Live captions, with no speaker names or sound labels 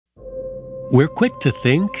We're quick to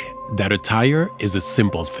think that a tire is a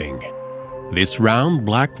simple thing. This round,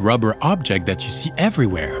 black rubber object that you see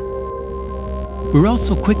everywhere. We're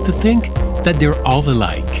also quick to think that they're all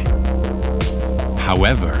alike.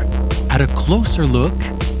 However, at a closer look,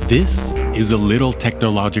 this is a little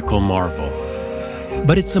technological marvel.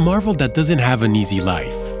 But it's a marvel that doesn't have an easy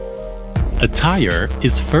life. A tire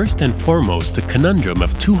is first and foremost a conundrum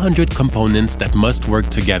of 200 components that must work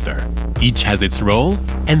together. Each has its role,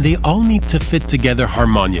 and they all need to fit together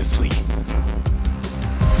harmoniously.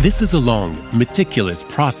 This is a long, meticulous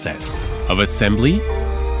process of assembly,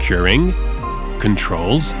 curing,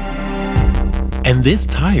 controls, and this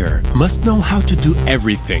tire must know how to do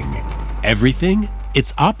everything. Everything,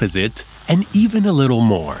 its opposite, and even a little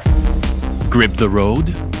more. Grip the road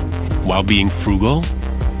while being frugal,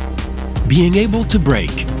 being able to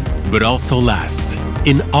brake, but also last,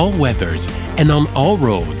 in all weathers and on all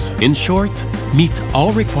roads. In short, meet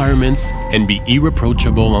all requirements and be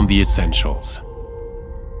irreproachable on the essentials.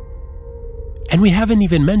 And we haven't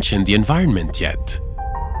even mentioned the environment yet.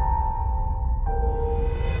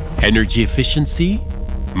 Energy efficiency,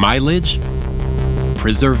 mileage,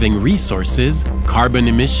 preserving resources, carbon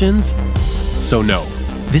emissions. So no,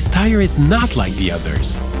 this tire is not like the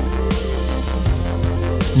others.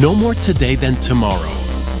 No more today than tomorrow.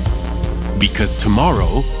 Because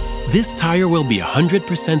tomorrow, this tire will be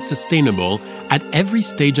 100% sustainable at every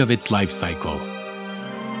stage of its life cycle.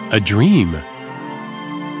 A dream.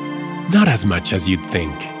 Not as much as you'd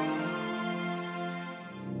think.